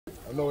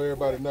I know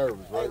everybody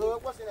nervous, right?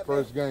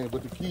 First game,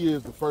 but the key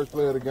is the first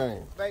play of the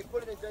game.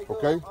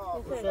 Okay?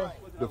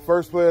 The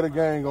first play of the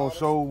game gonna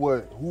show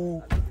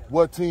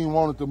what team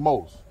wanted the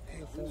most.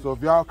 So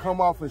if y'all come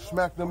off and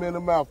smack them in the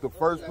mouth the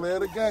first play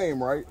of the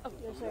game, right?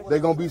 They're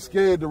gonna be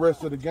scared the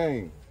rest of the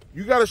game.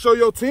 You gotta show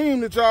your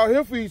team that y'all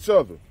here for each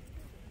other.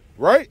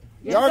 Right?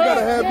 Y'all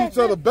gotta have each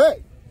other back.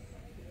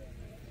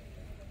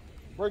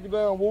 Break it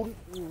down, Woody.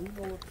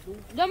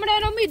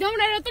 Dominate on me.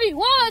 Dominate on 3.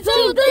 1,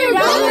 2, 3.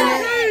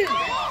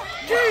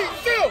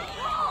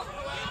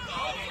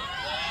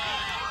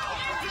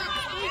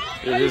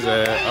 It is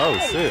oh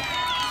shit.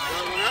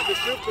 When I have to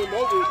shift them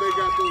over, they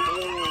got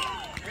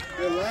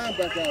their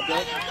linebacker out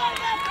there.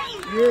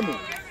 You hear me?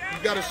 You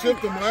gotta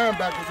shift them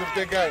linebackers if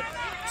they got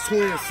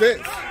swing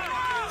sets.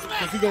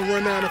 Because he's gonna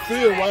run down the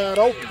field wide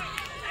open.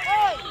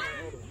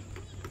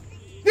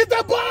 Get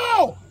that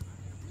ball!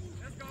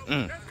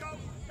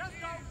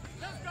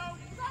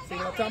 See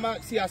what I'm talking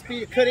about? See how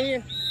speed it cut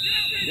in?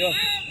 Yeah.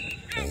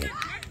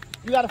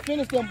 You gotta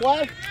finish them,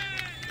 boy.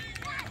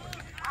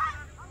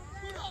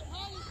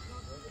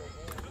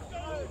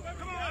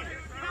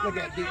 Look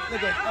at D.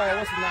 Look at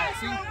what's his name?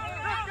 See?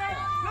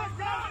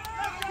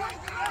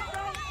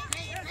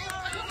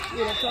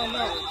 Yeah, I'm talking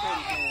about.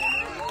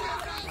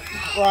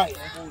 Right.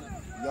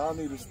 Y'all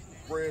need to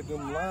spread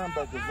them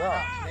linebackers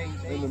out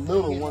in the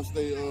middle once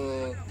they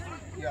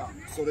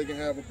so they can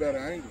have a better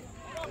angle.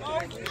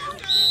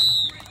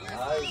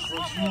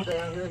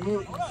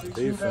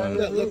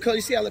 Look,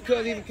 you see how the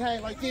cut even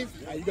came like this?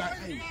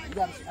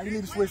 You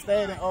need to switch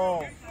that and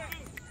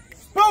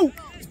spook.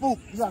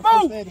 You gotta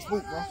switch that and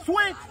spook, bro.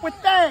 Switch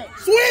with that.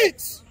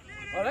 Switch.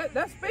 Oh,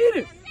 that's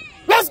speeding.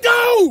 Let's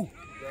go.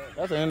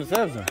 That's an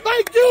interception.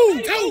 Thank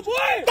you.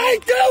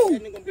 Thank you.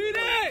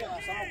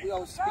 We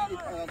owe Speedy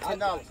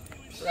 $10.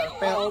 We gotta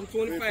pay him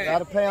 25.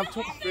 Gotta pay him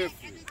 50.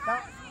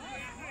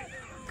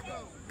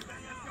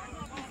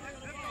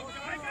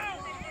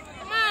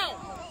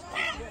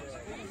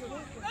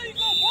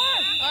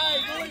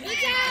 Good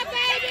job,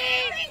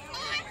 baby!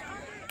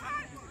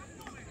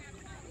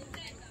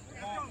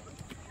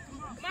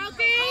 Come on,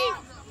 King!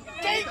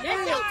 That's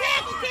your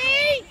tackle,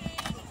 King!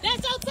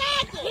 That's your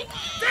tackle!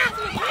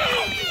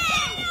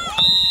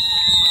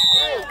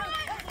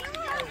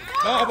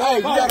 Hey,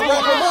 you gotta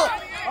wrap him up!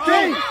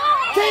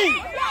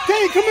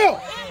 King, come here!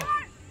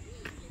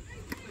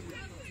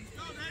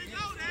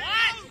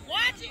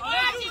 Watch it!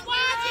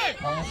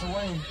 Pass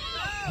away.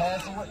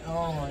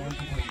 Oh,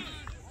 incomplete.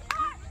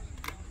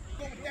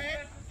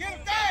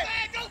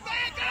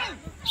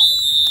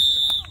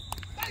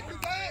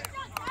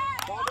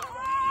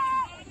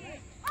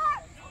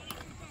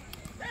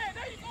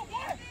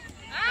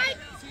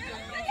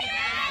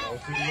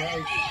 To the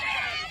right.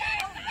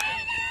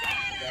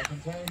 Got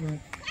containment.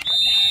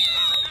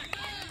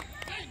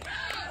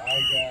 All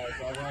right, guys.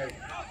 All right.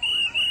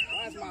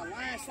 Why is my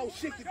line so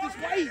shifted this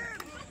way?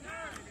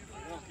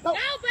 No,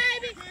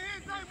 baby.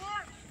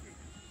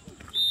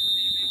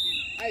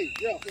 Hey,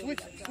 yo,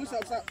 switch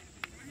up.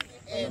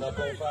 Coming up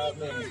on 5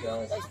 minutes,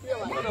 guys.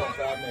 Coming up on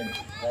 5 minutes.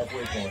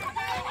 Halfway point.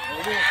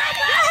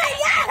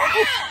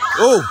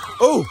 Oh.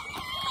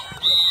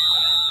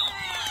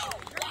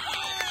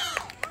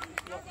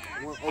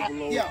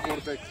 Overload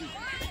quarterback keep.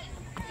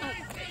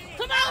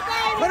 Come on,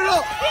 baby. Put it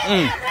up.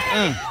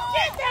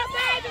 Get there,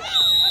 baby.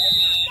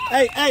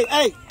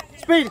 Hey.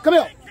 Speedy, come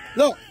here.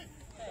 Look.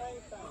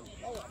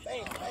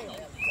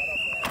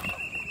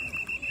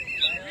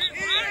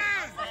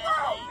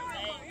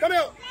 Come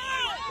here.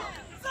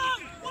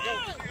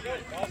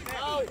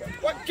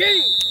 What,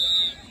 King?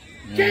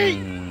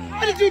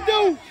 What did you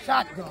do?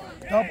 Shotgun.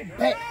 Double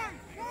back.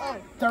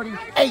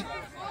 38.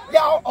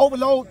 Y'all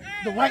overload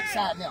the right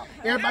side now.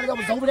 Everybody that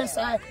was over that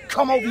side,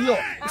 come over here.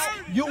 It's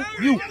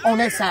you on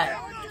that side.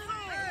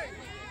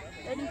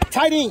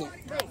 Tight end.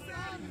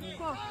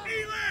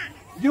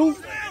 You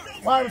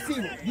wide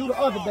receiver. You the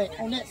other back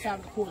on that side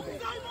of the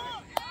quarterback.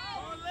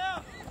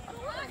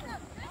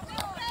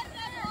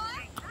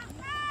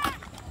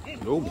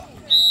 Nope.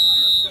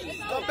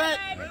 Come back.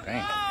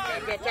 Dang.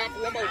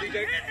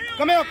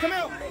 Come here.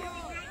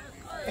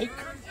 Fake.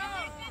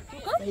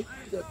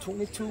 The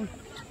 22.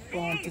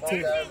 Going to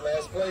Tater.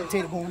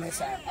 Tater going on that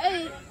side.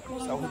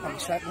 So we're going to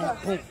strap him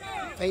up. Boom.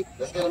 Fake.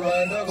 Let's get him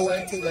lined up,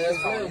 Saints. Last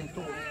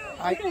play.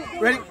 All right.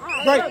 Ready?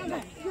 Break.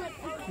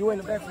 You in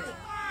the backfield.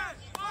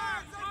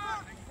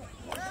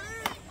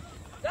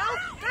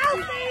 Go,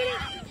 baby.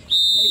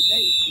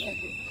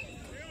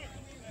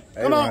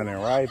 They running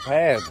right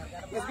past him.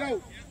 Let's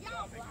go.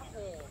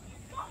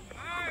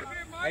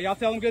 Hey, y'all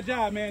tell them good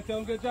job, man. Tell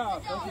them good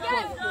job. Good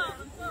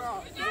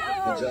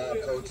job,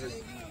 coaches.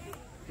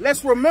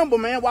 Let's remember,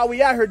 man, why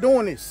we out here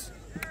doing this.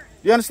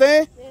 You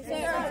understand? Yes,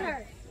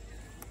 sir.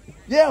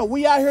 Yeah,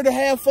 we out here to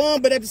have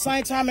fun, but at the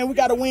same time, man, we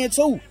got to win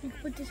too.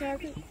 Put this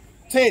haircut.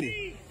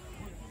 Teddy.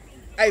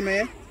 Hey,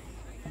 man.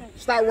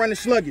 Stop running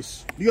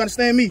sluggish. Do you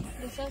understand me?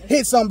 Yes, sir.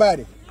 Hit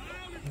somebody.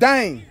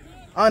 Dang.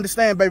 I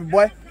understand, baby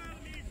boy.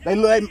 They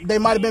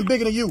might have been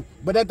bigger than you,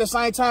 but at the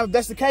same time, if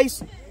that's the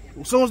case,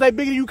 as soon as they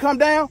bigger than you come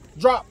down,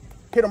 drop.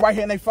 Hit them right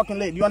here in their fucking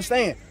leg. You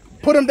understand?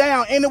 Put them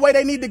down any way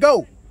they need to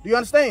go. Do you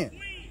understand?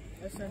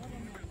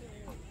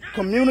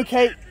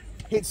 Communicate,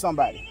 hit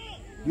somebody.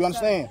 You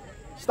understand?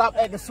 Stop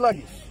acting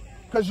sluggish,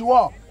 because you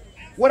are.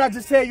 What I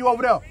just tell you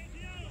over there?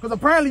 Because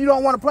apparently you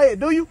don't want to play it,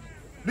 do you?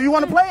 Do you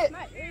want to play it?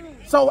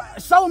 So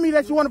show me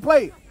that you want to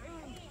play it.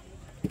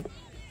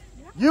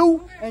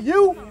 You and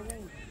you,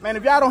 man,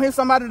 if y'all don't hit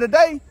somebody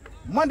today,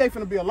 Monday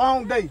finna be a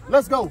long day.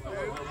 Let's go.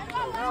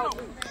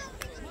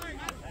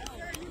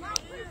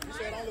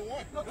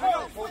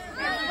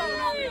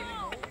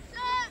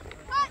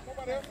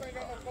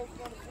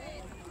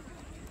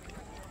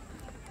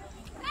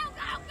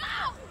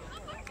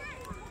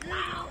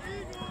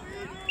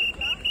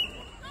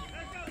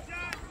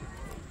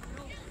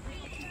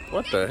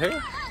 What the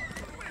hell?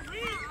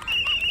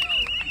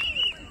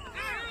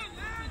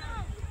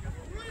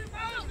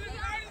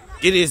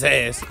 Get his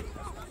ass.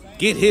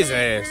 Get his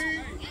ass.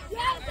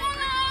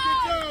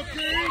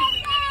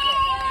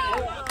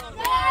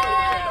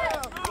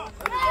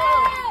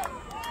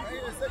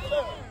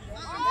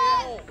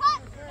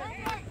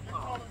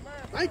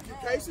 Thank you,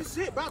 Casey.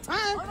 Shit, about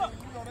time.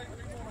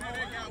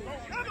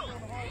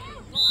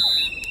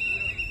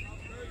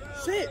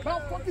 Shit,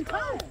 about fucking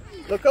time.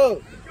 Look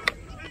up.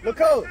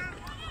 Look up.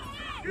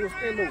 You a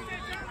spin move.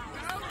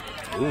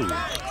 Ooh.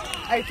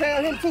 Hey,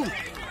 tell him too.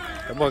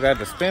 That boy got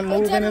the spin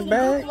move in his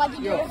bag?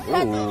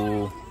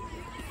 Ooh.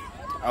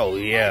 Oh,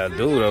 yeah.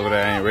 Dude over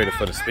there ain't ready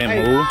for the spin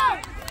move.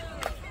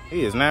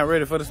 He is not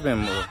ready for the spin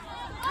move.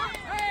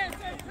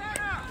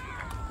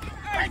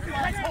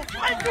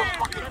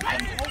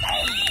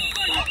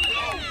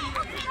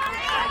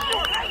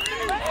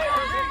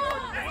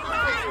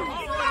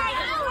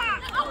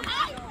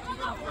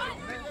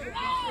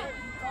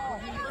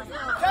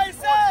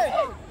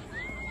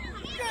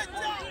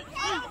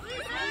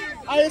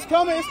 Hey, it's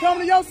coming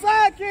to your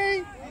side,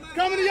 King. It's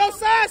coming to your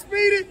side,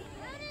 Speedy.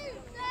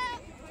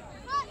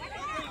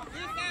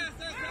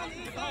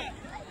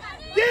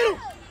 Get him!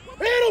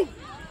 Hit him!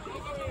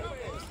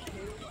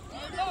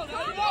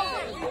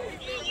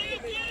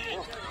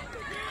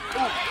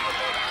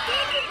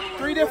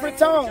 Three different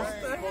tones.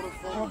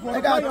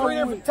 They got 3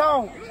 different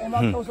tones on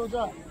my social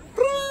job.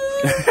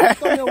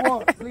 Please, man.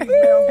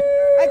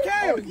 I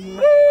can't.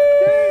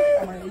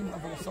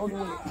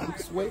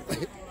 Sweat.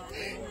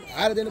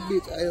 Hotter than a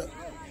bitch.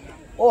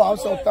 Oh, I'm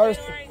so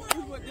thirsty.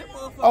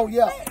 Oh,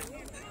 yeah.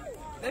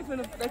 They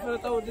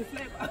finna throw this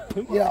flip.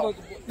 Yeah.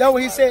 That's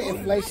what he said.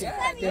 Inflation.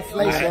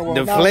 Deflation.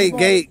 Deflate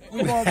gate. He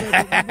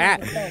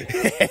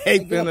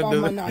finna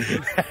do it.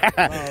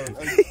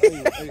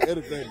 Hey,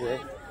 edit that, bro.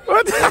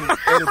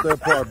 Edit that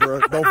part, bro.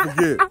 Don't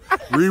forget.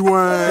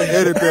 Rewind,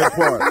 edit that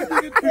part.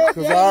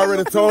 Because I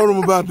already told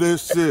him about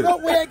this shit. No,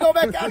 we ain't go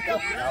back out there.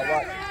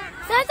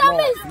 Say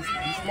something.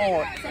 Be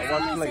smart.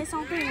 Watch the play.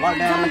 Lock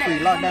down on 3.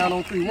 Lock down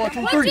on 3. 1,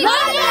 2, 3.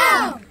 Lock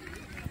down.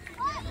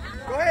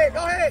 Go ahead. Go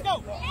ahead.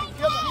 Go.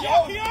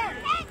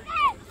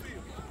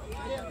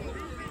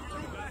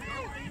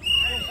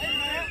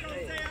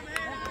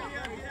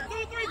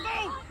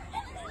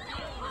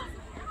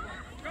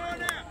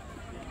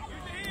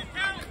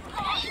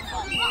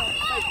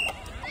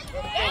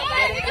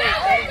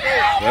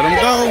 Let him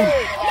go.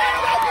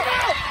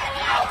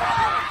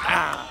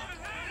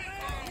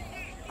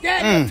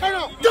 Turn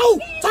up. Go.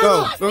 Turn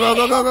up. Go.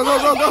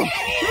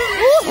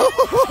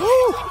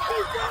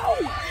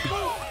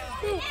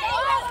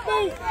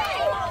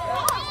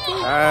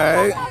 All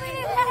right.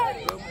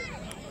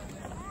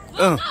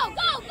 Go. Come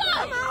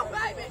on,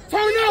 baby.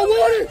 Turn out,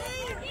 Woody.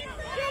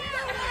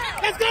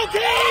 Let's go,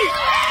 King.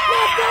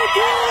 Let's go,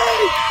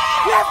 King.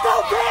 Let's go,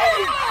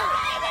 King.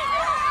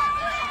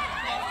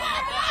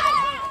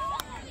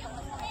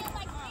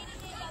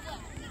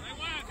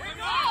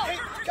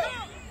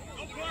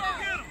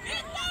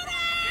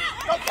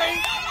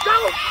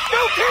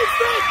 Go,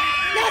 Kingston!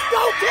 Let's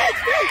go,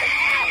 Kingston!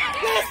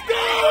 Let's go!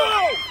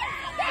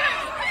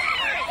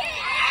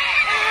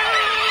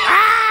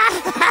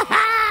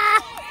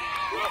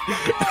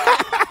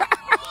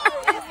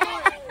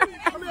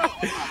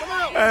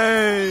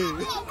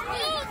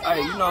 Hey,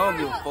 you know I don't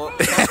give a fuck.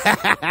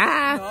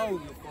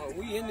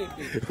 We in this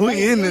bitch. we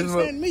in this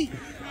one. Me.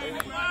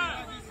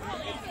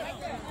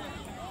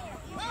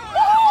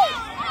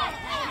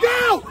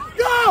 Go!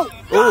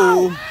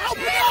 Ooh.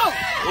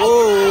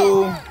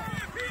 Ooh.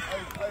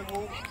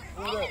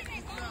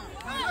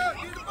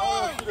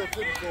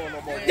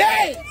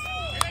 Yes!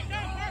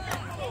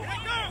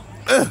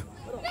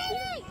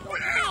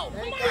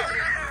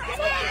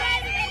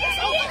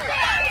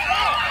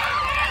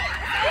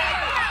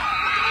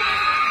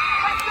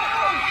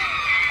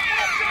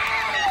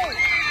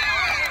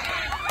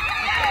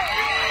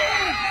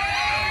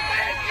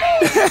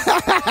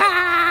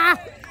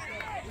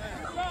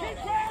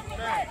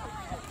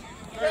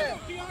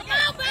 Come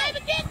on, baby,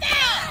 get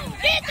down!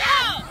 Get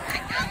down!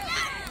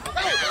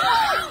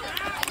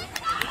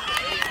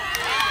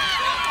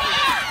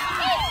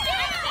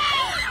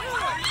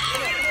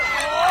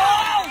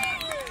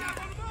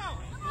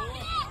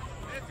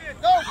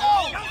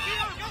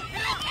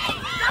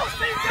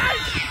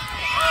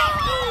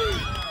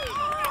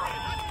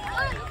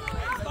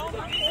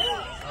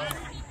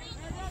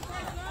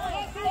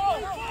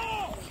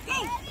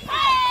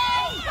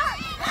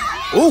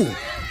 Ooh.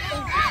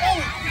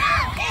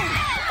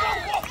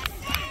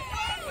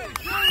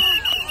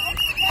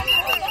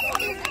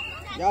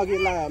 Y'all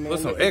get loud, man. Put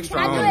some extra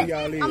on.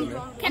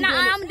 Can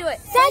I? I'm gonna do it.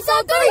 Say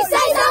so 3.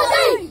 Say so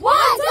 3.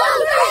 1.